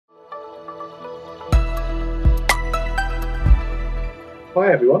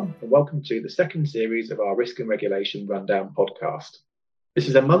Hi, everyone, and welcome to the second series of our Risk and Regulation Rundown podcast. This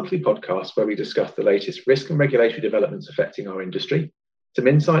is a monthly podcast where we discuss the latest risk and regulatory developments affecting our industry, some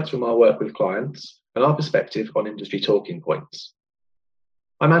insights from our work with clients, and our perspective on industry talking points.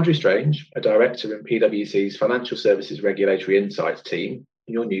 I'm Andrew Strange, a director in PwC's Financial Services Regulatory Insights team,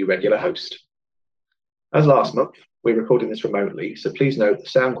 and your new regular host. As last month, we're recording this remotely, so please note the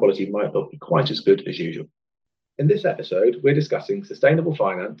sound quality might not be quite as good as usual. In this episode, we're discussing sustainable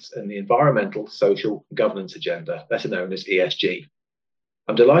finance and the environmental, social, and governance agenda, better known as ESG.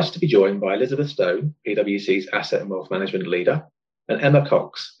 I'm delighted to be joined by Elizabeth Stone, PwC's Asset and Wealth Management Leader, and Emma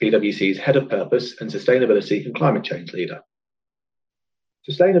Cox, PwC's Head of Purpose and Sustainability and Climate Change Leader.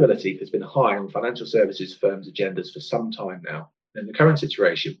 Sustainability has been high on financial services firms' agendas for some time now. In the current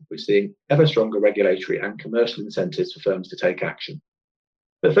situation, we're seeing ever stronger regulatory and commercial incentives for firms to take action.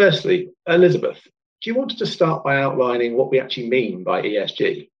 But firstly, Elizabeth, do you want to start by outlining what we actually mean by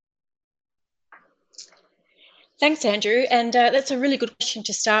ESG? Thanks, Andrew. And that's a really good question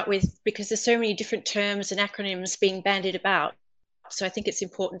to start with because there's so many different terms and acronyms being bandied about. So I think it's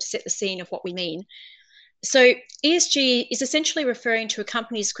important to set the scene of what we mean. So ESG is essentially referring to a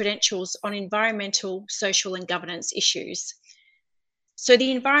company's credentials on environmental, social, and governance issues. So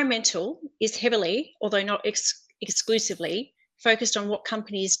the environmental is heavily, although not exclusively, focused on what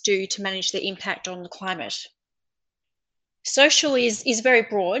companies do to manage their impact on the climate. Social is very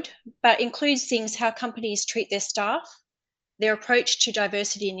broad, but includes things how companies treat their staff, their approach to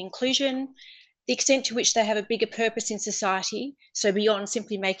diversity and inclusion, the extent to which they have a bigger purpose in society, so beyond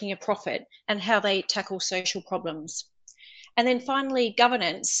simply making a profit, and how they tackle social problems. And then finally,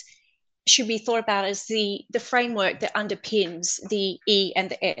 governance should be thought about as the framework that underpins the E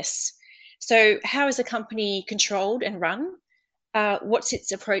and the S. So how is a company controlled and run? What's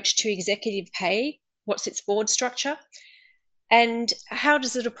its approach to executive pay? What's its board structure? And how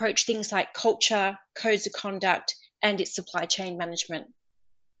does it approach things like culture, codes of conduct, and its supply chain management?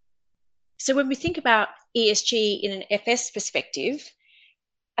 So when we think about ESG in an FS perspective,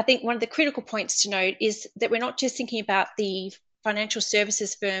 I think one of the critical points to note is that we're not just thinking about the financial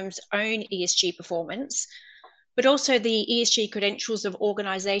services firm's own ESG performance, but also the ESG credentials of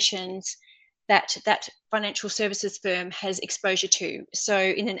organizations that financial services firm has exposure to. So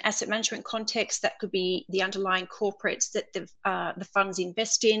in an asset management context, that could be the underlying corporates that the funds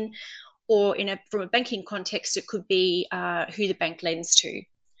invest in, or from a banking context, it could be who the bank lends to.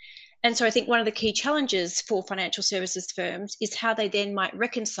 And so I think one of the key challenges for financial services firms is how they then might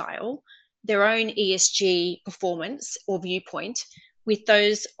reconcile their own ESG performance or viewpoint with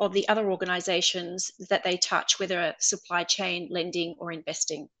those of the other organizations that they touch, whether supply chain, lending, or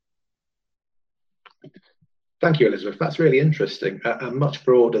investing. Thank you, Elizabeth. That's really interesting and much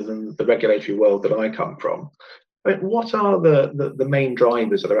broader than the regulatory world that I come from. I mean, what are the main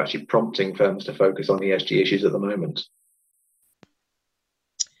drivers that are actually prompting firms to focus on ESG issues at the moment?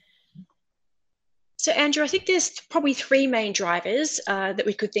 So, Andrew, I think there's probably three main drivers that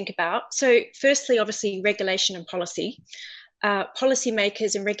we could think about. So, firstly, obviously, regulation and policy.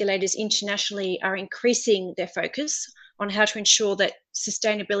 Policymakers and regulators internationally are increasing their focus on how to ensure that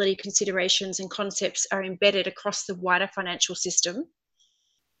sustainability considerations and concepts are embedded across the wider financial system.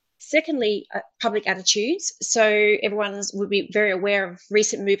 Secondly, public attitudes. So everyone would be very aware of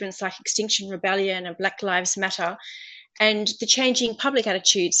recent movements like Extinction Rebellion and Black Lives Matter, and the changing public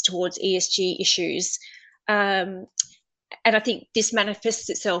attitudes towards ESG issues. And I think this manifests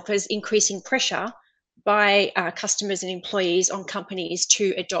itself as increasing pressure by customers and employees on companies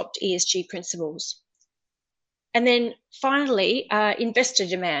to adopt ESG principles. And then finally, investor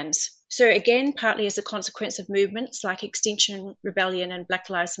demands. So again, partly as a consequence of movements like Extinction Rebellion and Black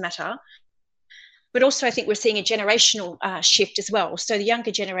Lives Matter, but also I think we're seeing a generational shift as well. So the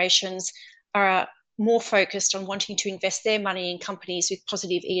younger generations are more focused on wanting to invest their money in companies with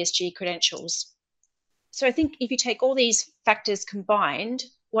positive ESG credentials. So I think if you take all these factors combined,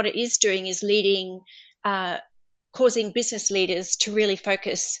 what it is doing is causing business leaders to really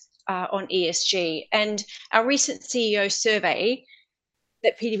focus on ESG. And our recent CEO survey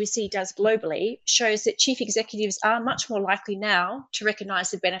that PwC does globally shows that chief executives are much more likely now to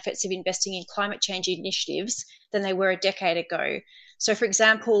recognise the benefits of investing in climate change initiatives than they were a decade ago. So, for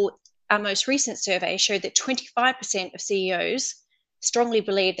example, our most recent survey showed that 25% of CEOs strongly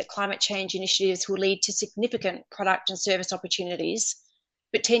believe that climate change initiatives will lead to significant product and service opportunities.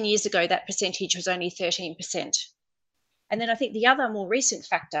 But 10 years ago, that percentage was only 13%. And then I think the other more recent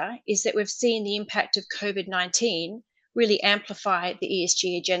factor is that we've seen the impact of COVID-19 really amplify the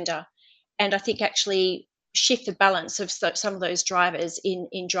ESG agenda, and I think actually shift the balance of some of those drivers in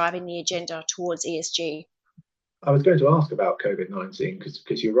driving the agenda towards ESG. I was going to ask about COVID-19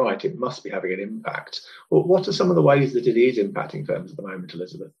 because you're right, it must be having an impact. Well, what are some of the ways that it is impacting firms at the moment,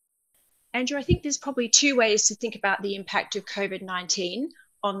 Elizabeth? Andrew, I think there's probably two ways to think about the impact of COVID-19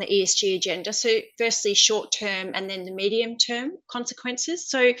 on the ESG agenda. So, firstly, short term and then the medium term consequences.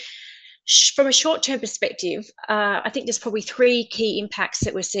 So, from a short term perspective, I think there's probably three key impacts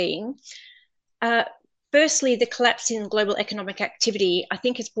that we're seeing. Uh, Firstly, the collapse in global economic activity, I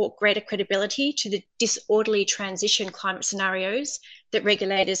think, has brought greater credibility to the disorderly transition climate scenarios that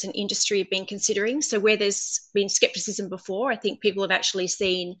regulators and industry have been considering. So where there's been skepticism before, I think people have actually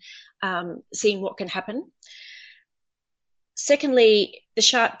seen what can happen. Secondly, the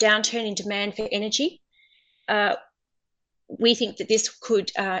sharp downturn in demand for energy. We think that this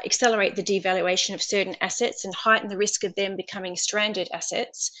could accelerate the devaluation of certain assets and heighten the risk of them becoming stranded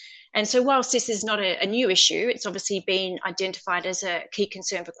assets. And so whilst this is not a new issue, it's obviously been identified as a key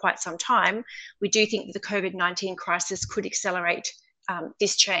concern for quite some time, we do think that the COVID-19 crisis could accelerate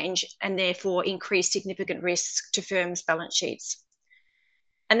this change and therefore increase significant risks to firms' balance sheets.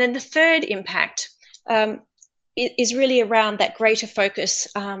 And then the third impact is really around that greater focus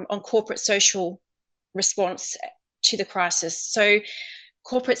on corporate social response to the crisis. So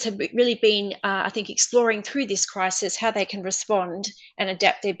corporates have really been, I think, exploring through this crisis how they can respond and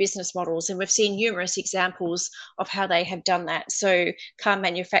adapt their business models. And we've seen numerous examples of how they have done that. So car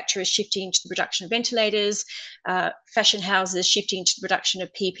manufacturers shifting to the production of ventilators, fashion houses shifting to the production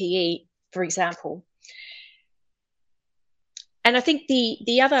of PPE, for example. And I think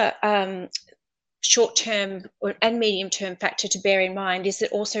the other short-term and medium-term factor to bear in mind is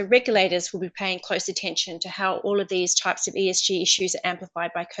that also regulators will be paying close attention to how all of these types of ESG issues are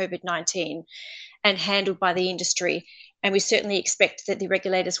amplified by COVID-19 and handled by the industry. And we certainly expect that the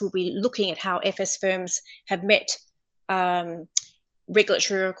regulators will be looking at how FS firms have met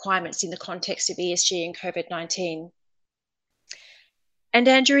regulatory requirements in the context of ESG and COVID-19. And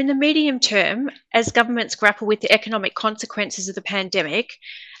Andrew, in the medium term, as governments grapple with the economic consequences of the pandemic,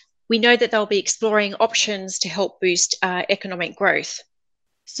 we know that they'll be exploring options to help boost economic growth.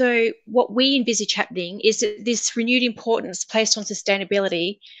 So what we envisage happening is that this renewed importance placed on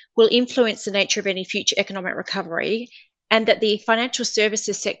sustainability will influence the nature of any future economic recovery, and that the financial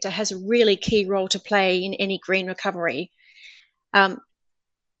services sector has a really key role to play in any green recovery.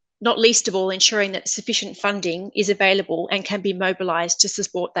 Not least of all, ensuring that sufficient funding is available and can be mobilised to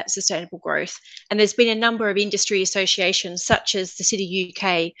support that sustainable growth. And there's been a number of industry associations, such as the City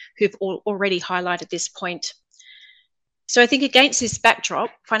UK, who've already highlighted this point. So I think against this backdrop,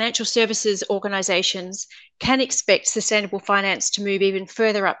 financial services organisations can expect sustainable finance to move even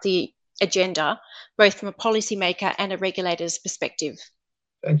further up the agenda, both from a policymaker and a regulator's perspective.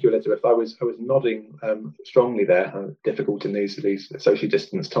 Thank you, Elizabeth. I was nodding strongly there. Difficult in these socially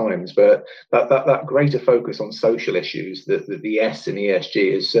distanced times, but that greater focus on social issues, the S in ESG,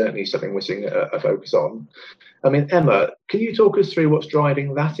 is certainly something we're seeing a focus on. I mean, Emma, can you talk us through what's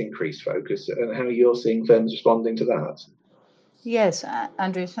driving that increased focus and how you're seeing firms responding to that? Yes,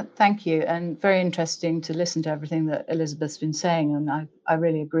 Andrew, thank you. And very interesting to listen to everything that Elizabeth's been saying. And I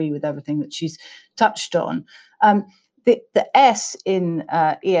really agree with everything that she's touched on. The S in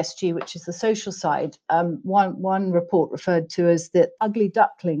ESG, which is the social side, one report referred to as the ugly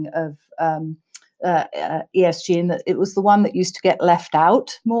duckling of ESG, in that it was the one that used to get left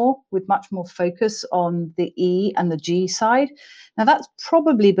out more, with much more focus on the E and the G side. Now, that's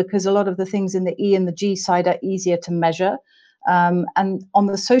probably because a lot of the things in the E and the G side are easier to measure. And on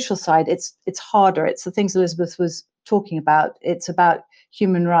the social side, it's harder. It's the things Elizabeth was talking about. It's about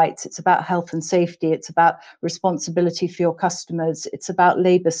human rights, it's about health and safety, it's about responsibility for your customers, it's about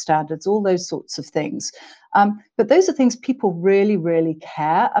labour standards, all those sorts of things. But those are things people really, really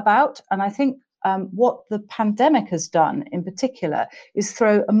care about. And I think what the pandemic has done in particular is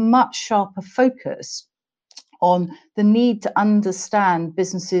throw a much sharper focus on the need to understand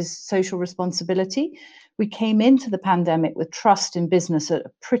businesses' social responsibility. We came into the pandemic with trust in business at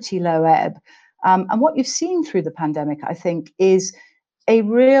a pretty low ebb. And what you've seen through the pandemic, I think, is a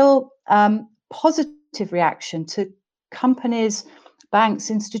real positive reaction to companies, banks,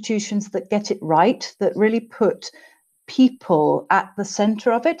 institutions that get it right, that really put people at the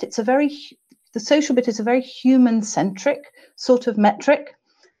center of it. The social bit is a very human-centric sort of metric.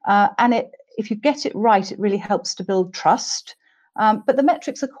 And if you get it right, it really helps to build trust. But the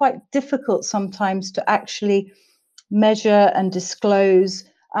metrics are quite difficult sometimes to actually measure and disclose.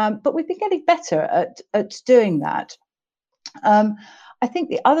 But we've been getting better at doing that. I think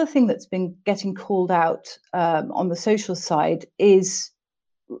the other thing that's been getting called out on the social side is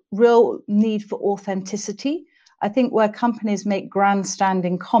real need for authenticity. I think where companies make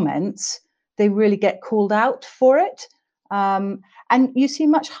grandstanding comments, they really get called out for it. And you see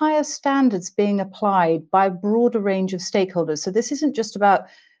much higher standards being applied by a broader range of stakeholders. So this isn't just about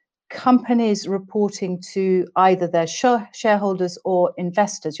companies reporting to either their shareholders or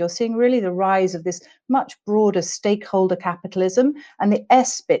investors. You're seeing really the rise of this much broader stakeholder capitalism, and the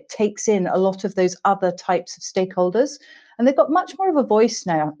S bit takes in a lot of those other types of stakeholders, and they've got much more of a voice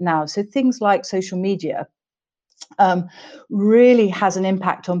now. So things like social media really has an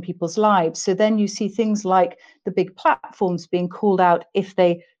impact on people's lives. So then you see things like the big platforms being called out if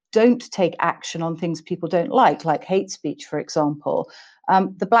they don't take action on things people don't like hate speech, for example.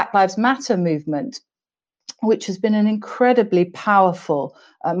 The Black Lives Matter movement, which has been an incredibly powerful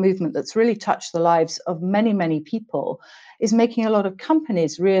movement that's really touched the lives of many, many people, is making a lot of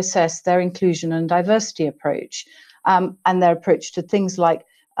companies reassess their inclusion and diversity approach, and their approach to things like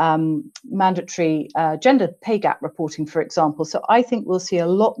mandatory gender pay gap reporting, for example. So I think we'll see a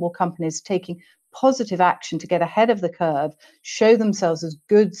lot more companies taking positive action to get ahead of the curve, show themselves as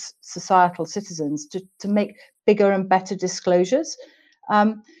good societal citizens to make bigger and better disclosures.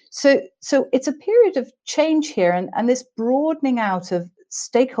 So it's a period of change here, and this broadening out of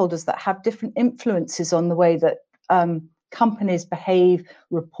stakeholders that have different influences on the way that companies behave,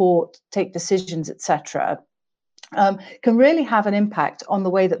 report, take decisions, etc., can really have an impact on the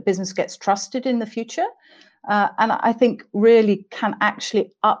way that business gets trusted in the future. And I think really can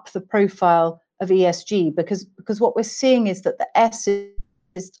actually up the profile of ESG, because what we're seeing is that the S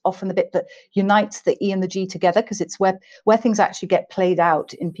is often the bit that unites the E and the G together, because it's where things actually get played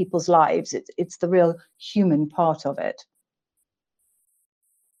out in people's lives. It's the real human part of it.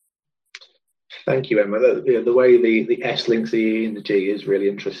 Thank you, Emma. The way the S links the E and the G is really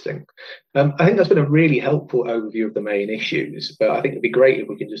interesting. I think that's been a really helpful overview of the main issues, but I think it'd be great if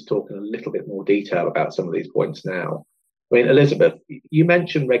we can just talk in a little bit more detail about some of these points now. I mean, Elizabeth, you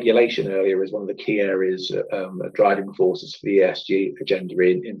mentioned regulation earlier as one of the key areas, driving forces for the ESG agenda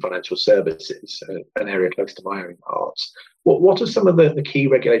in financial services, an area close to my own heart. What are some of the key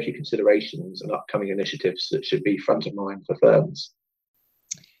regulatory considerations and upcoming initiatives that should be front of mind for firms?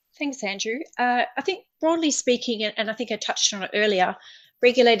 Thanks, Andrew. I think broadly speaking, and I think I touched on it earlier,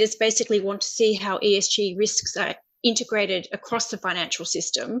 regulators basically want to see how ESG risks are integrated across the financial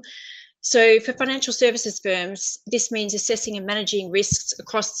system. So for financial services firms, this means assessing and managing risks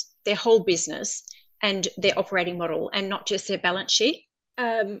across their whole business and their operating model, and not just their balance sheet.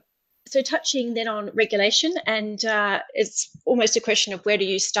 So touching then on regulation, and it's almost a question of where do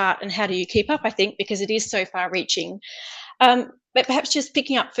you start and how do you keep up, I think, because it is so far-reaching. But perhaps just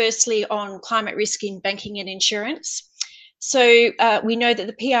picking up firstly on climate risk in banking and insurance. So we know that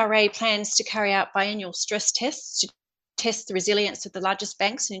the PRA plans to carry out biannual stress tests to test the resilience of the largest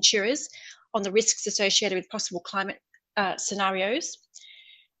banks and insurers on the risks associated with possible climate scenarios.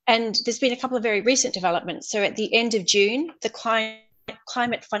 And there's been a couple of very recent developments. So at the end of June, the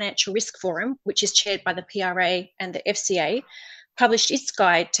Climate Financial Risk Forum, which is chaired by the PRA and the FCA, published its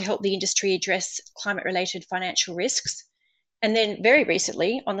guide to help the industry address climate-related financial risks. And then very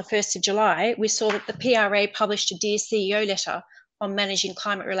recently, on the 1st of July, we saw that the PRA published a Dear CEO letter on managing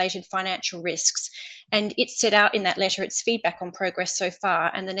climate-related financial risks. And it set out in that letter its feedback on progress so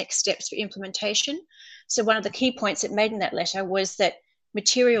far and the next steps for implementation. So one of the key points it made in that letter was that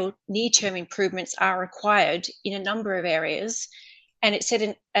material near-term improvements are required in a number of areas. And it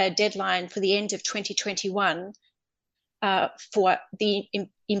set a deadline for the end of 2021 for the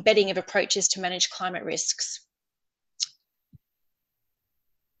embedding of approaches to manage climate risks.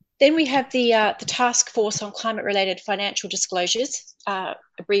 Then we have the Task Force on Climate-Related Financial Disclosures,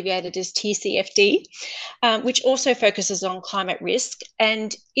 abbreviated as TCFD, which also focuses on climate risk,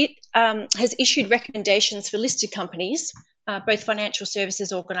 and it has issued recommendations for listed companies, both financial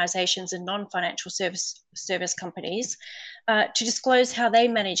services organisations and non-financial service companies, to disclose how they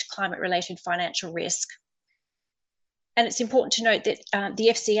manage climate-related financial risk. And it's important to note that the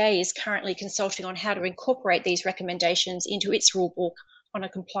FCA is currently consulting on how to incorporate these recommendations into its rulebook on a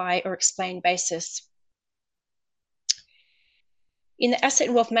comply or explain basis. In the asset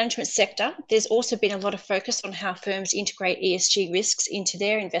and wealth management sector, there's also been a lot of focus on how firms integrate ESG risks into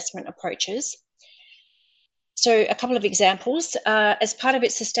their investment approaches. So a couple of examples. As part of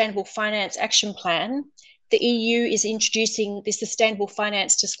its Sustainable Finance Action Plan, the EU is introducing the Sustainable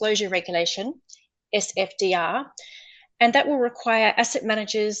Finance Disclosure Regulation, SFDR, and that will require asset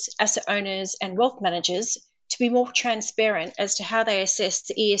managers, asset owners, and wealth managers to be more transparent as to how they assess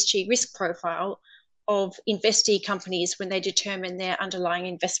the ESG risk profile of investee companies when they determine their underlying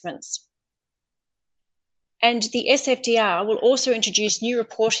investments. And the SFDR will also introduce new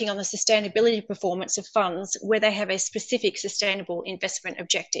reporting on the sustainability performance of funds where they have a specific sustainable investment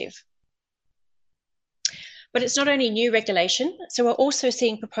objective. But it's not only new regulation. So we're also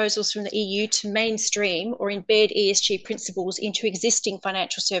seeing proposals from the EU to mainstream or embed ESG principles into existing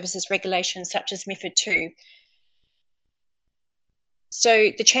financial services regulations such as MiFID II.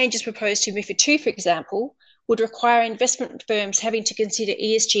 So the changes proposed to MiFID II, for example, would require investment firms having to consider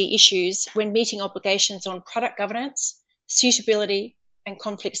ESG issues when meeting obligations on product governance, suitability, and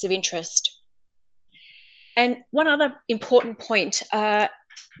conflicts of interest. And one other important point that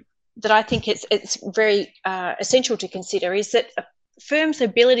I think it's very essential to consider is that a firm's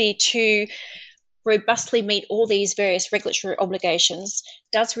ability to robustly meet all these various regulatory obligations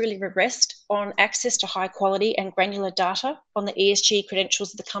does really rest on access to high quality and granular data on the ESG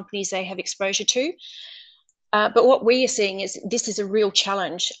credentials of the companies they have exposure to. But what we are seeing is this is a real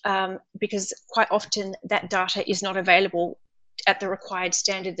challenge because quite often that data is not available at the required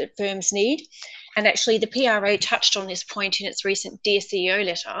standard that firms need. And actually the PRA touched on this point in its recent Dear CEO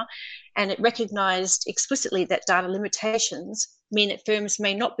letter, and it recognised explicitly that data limitations mean that firms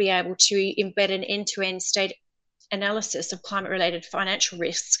may not be able to embed an end-to-end state analysis of climate-related financial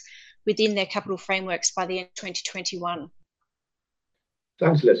risks within their capital frameworks by the end of 2021.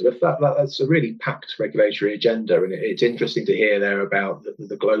 Thanks, Elizabeth. That's a really packed regulatory agenda, and it's interesting to hear there about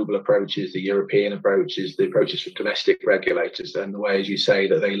the global approaches, the European approaches, the approaches from domestic regulators, and the way, as you say,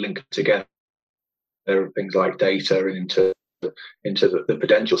 that they link together. There are things like data and into the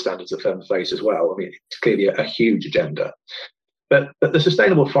prudential standards that firms face as well. I mean, it's clearly a huge agenda. But the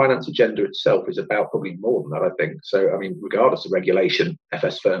sustainable finance agenda itself is about probably more than that, I think. So, I mean, regardless of regulation,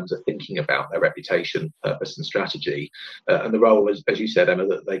 FS firms are thinking about their reputation, purpose and strategy, and the role, as you said, Emma,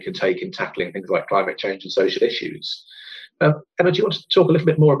 that they can take in tackling things like climate change and social issues. Emma, do you want to talk a little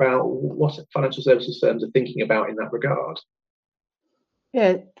bit more about what financial services firms are thinking about in that regard?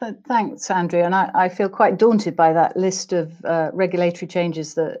 Yeah, thanks, Andrew. And I feel quite daunted by that list of regulatory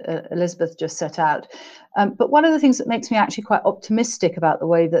changes that Elizabeth just set out. But one of the things that makes me actually quite optimistic about the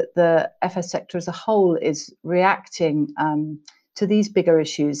way that the FS sector as a whole is reacting to these bigger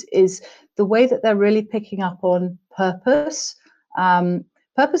issues is the way that they're really picking up on purpose.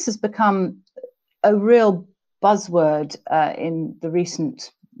 Purpose has become a real buzzword in the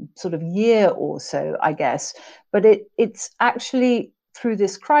recent sort of year or so, I guess. But it's actually, through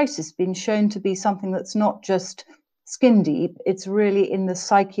this crisis, been shown to be something that's not just skin deep, it's really in the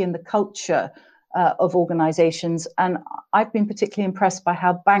psyche and the culture of organizations. And I've been particularly impressed by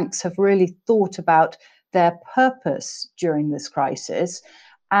how banks have really thought about their purpose during this crisis.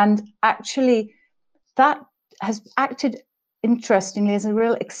 And actually, that has acted, interestingly, as a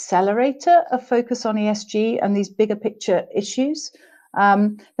real accelerator of focus on ESG and these bigger picture issues.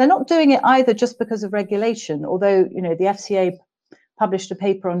 They're not doing it either just because of regulation, although, you know, the FCA published a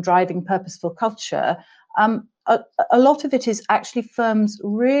paper on driving purposeful culture. A lot of it is actually firms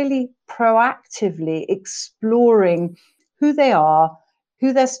really proactively exploring who they are,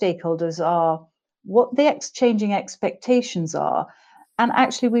 who their stakeholders are, what the changing expectations are. And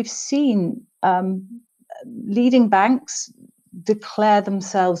actually, we've seen leading banks declare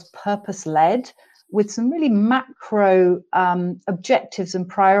themselves purpose-led with some really macro objectives and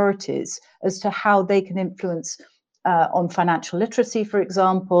priorities as to how they can influence on financial literacy, for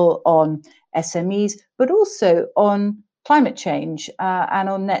example, on SMEs, but also on climate change and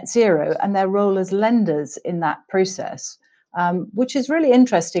on net zero and their role as lenders in that process, which is really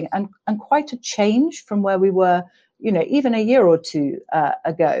interesting and quite a change from where we were, you know, even a year or two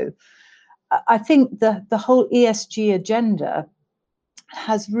ago. I think the whole ESG agenda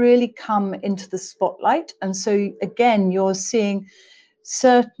has really come into the spotlight. And so, again, you're seeing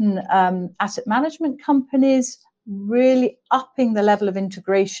certain asset management companies really upping the level of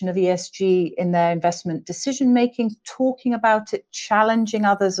integration of ESG in their investment decision making, talking about it, challenging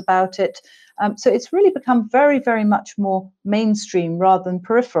others about it. So it's really become very, very much more mainstream rather than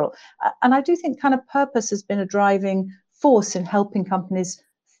peripheral. And I do think kind of purpose has been a driving force in helping companies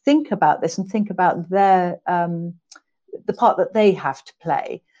think about this and think about their the part that they have to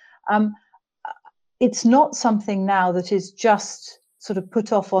play. It's not something now that is just sort of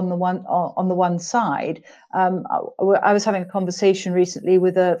put off on the one side. I was having a conversation recently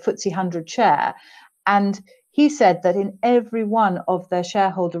with a FTSE 100 chair, and he said that in every one of their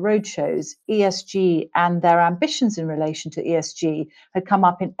shareholder roadshows, ESG and their ambitions in relation to ESG had come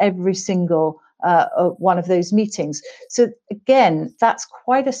up in every single one of those meetings. So again, that's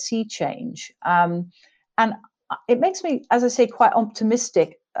quite a sea change. And it makes me, as I say, quite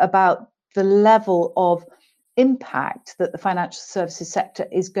optimistic about the level of impact that the financial services sector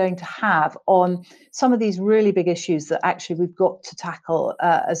is going to have on some of these really big issues that actually we've got to tackle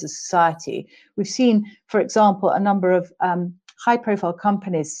as a society. We've seen, for example, a number of high-profile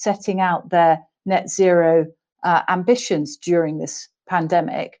companies setting out their net zero ambitions during this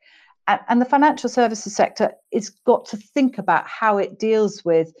pandemic. And the financial services sector is got to think about how it deals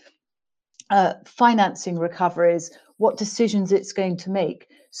with financing recoveries, what decisions it's going to make.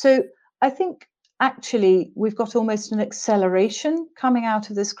 So I think actually we've got almost an acceleration coming out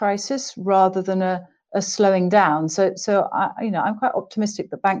of this crisis rather than a slowing down. So I'm quite optimistic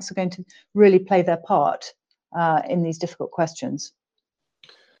that banks are going to really play their part in these difficult questions.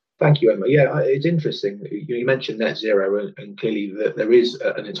 Thank you, Emma. Yeah, it's interesting. You mentioned net zero, and clearly there is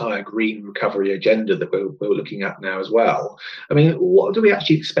an entire green recovery agenda that we're looking at now as well. I mean, what do we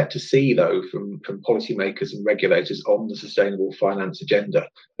actually expect to see, though, from policymakers and regulators on the sustainable finance agenda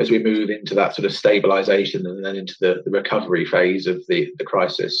as we move into that sort of stabilisation and then into the recovery phase of the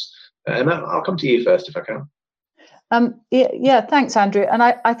crisis? Emma, I'll come to you first if I can. Yeah, thanks, Andrew. And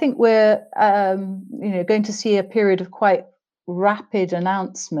I think we're going to see a period of quite rapid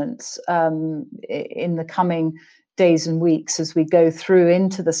announcements in the coming days and weeks as we go through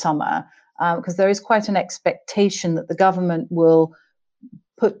into the summer, because there is quite an expectation that the government will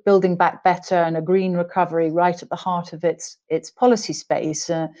put Building Back Better and a green recovery right at the heart of its policy space.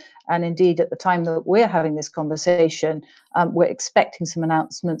 And indeed, at the time that we're having this conversation, we're expecting some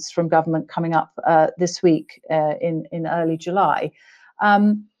announcements from government coming up this week in early July.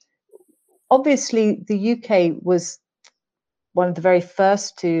 Obviously, the UK was one of the very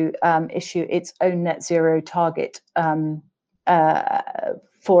first to issue its own net zero target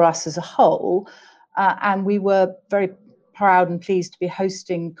for us as a whole. And we were very proud and pleased to be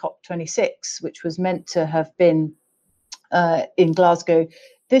hosting COP26, which was meant to have been in Glasgow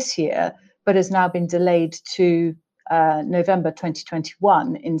this year, but has now been delayed to November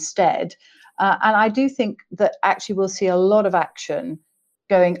 2021 instead. And I do think that actually we'll see a lot of action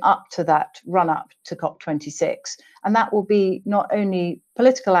going up to that run up to COP26. And that will be not only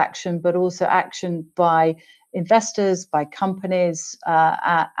political action, but also action by investors, by companies,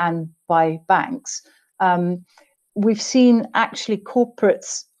 and by banks. We've seen actually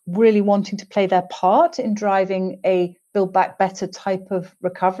corporates really wanting to play their part in driving a Build Back Better type of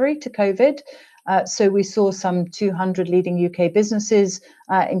recovery to COVID. So we saw some 200 leading UK businesses,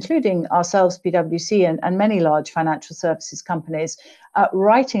 including ourselves, PwC, and many large financial services companies,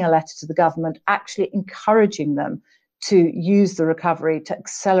 writing a letter to the government, actually encouraging them to use the recovery to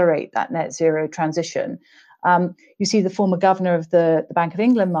accelerate that net zero transition. You see the former governor of the Bank of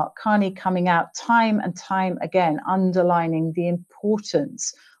England, Mark Carney, coming out time and time again, underlining the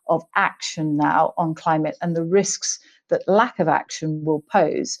importance of action now on climate and the risks that lack of action will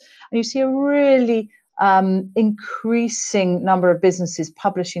pose. And you see a really increasing number of businesses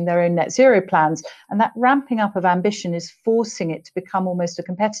publishing their own net zero plans, and that ramping up of ambition is forcing it to become almost a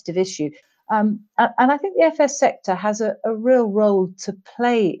competitive issue. And I think the FS sector has a real role to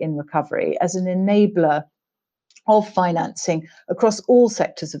play in recovery as an enabler of financing across all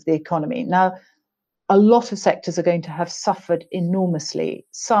sectors of the economy. Now, a lot of sectors are going to have suffered enormously.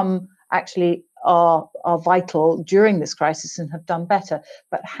 Some actually are vital during this crisis and have done better.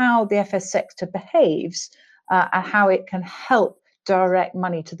 But how the FS sector behaves and how it can help direct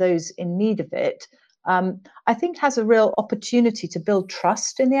money to those in need of it, I think has a real opportunity to build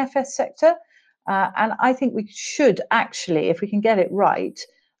trust in the FS sector. And I think we should actually, if we can get it right,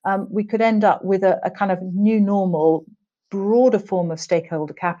 we could end up with a kind of new normal, broader form of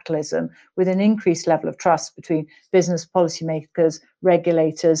stakeholder capitalism with an increased level of trust between business policymakers,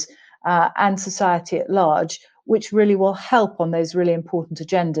 regulators, and society at large, which really will help on those really important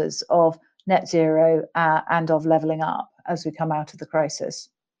agendas of net zero and of levelling up as we come out of the crisis.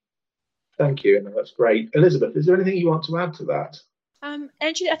 Thank you, Emma. That's great. Elizabeth, is there anything you want to add to that?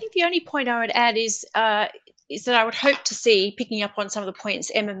 Andrew, I think the only point I would add is that I would hope to see, picking up on some of the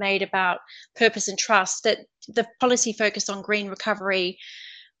points Emma made about purpose and trust, that the policy focus on green recovery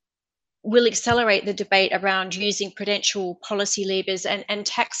will accelerate the debate around using prudential policy levers and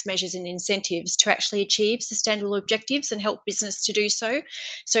tax measures and incentives to actually achieve sustainable objectives and help business to do so.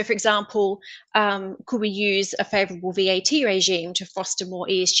 So, for example, could we use a favourable VAT regime to foster more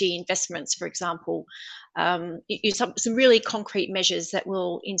ESG investments, for example? Some really concrete measures that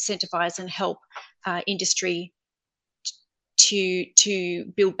will incentivise and help industry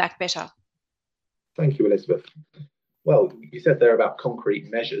to build back better. Thank you, Elizabeth. Well, you said there about concrete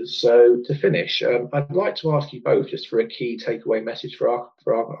measures. So to finish, I'd like to ask you both just for a key takeaway message for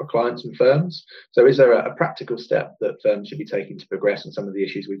our clients and firms. So is there a practical step that firms should be taking to progress on some of the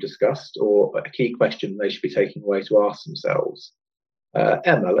issues we've discussed, or a key question they should be taking away to ask themselves?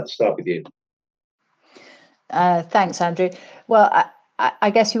 Emma, let's start with you. Thanks, Andrew. Well, I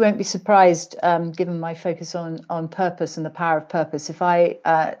guess you won't be surprised, given my focus on purpose and the power of purpose, if I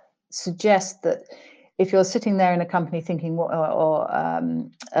suggest that if you're sitting there in a company thinking, or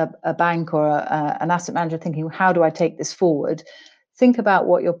a bank or an asset manager thinking, how do I take this forward? Think about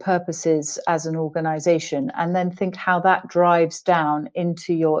what your purpose is as an organization, and then think how that drives down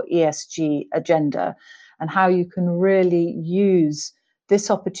into your ESG agenda, and how you can really use this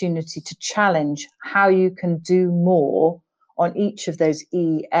opportunity to challenge how you can do more on each of those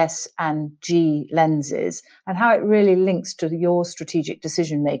E, S, and G lenses, and how it really links to your strategic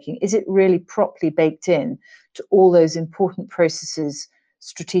decision making. Is it really properly baked in to all those important processes,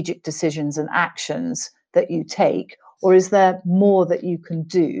 strategic decisions, and actions that you take? Or is there more that you can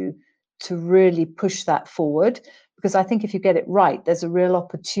do to really push that forward? Because I think if you get it right, there's a real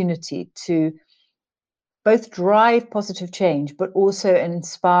opportunity to both drive positive change, but also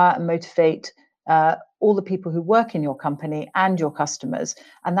inspire and motivate all the people who work in your company and your customers.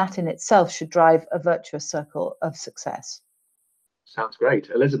 And that in itself should drive a virtuous circle of success. Sounds great.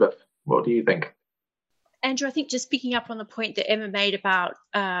 Elizabeth, what do you think? Andrew, I think just picking up on the point that Emma made about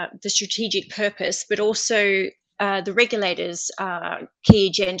the strategic purpose, but also the regulators' key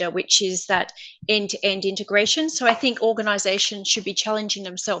agenda, which is that end-to-end integration. So I think organizations should be challenging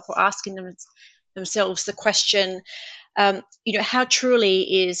themselves or asking themselves the question, how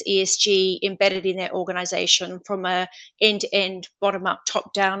truly is ESG embedded in their organization from a end-to-end, bottom-up,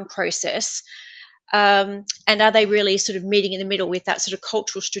 top-down process? And are they really sort of meeting in the middle with that sort of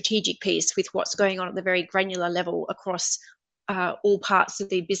cultural strategic piece with what's going on at the very granular level across all parts of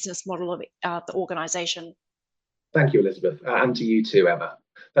the business model of the organization? Thank you, Elizabeth, and to you too, Emma.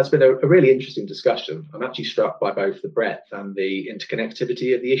 That's been a really interesting discussion. I'm actually struck by both the breadth and the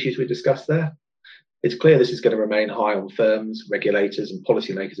interconnectivity of the issues we discussed there. It's clear this is going to remain high on firms, regulators, and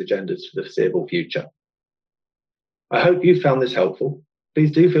policymakers' agendas for the foreseeable future. I hope you found this helpful.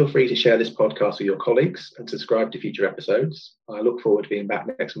 Please do feel free to share this podcast with your colleagues and subscribe to future episodes. I look forward to being back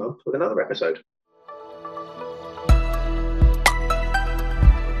next month with another episode.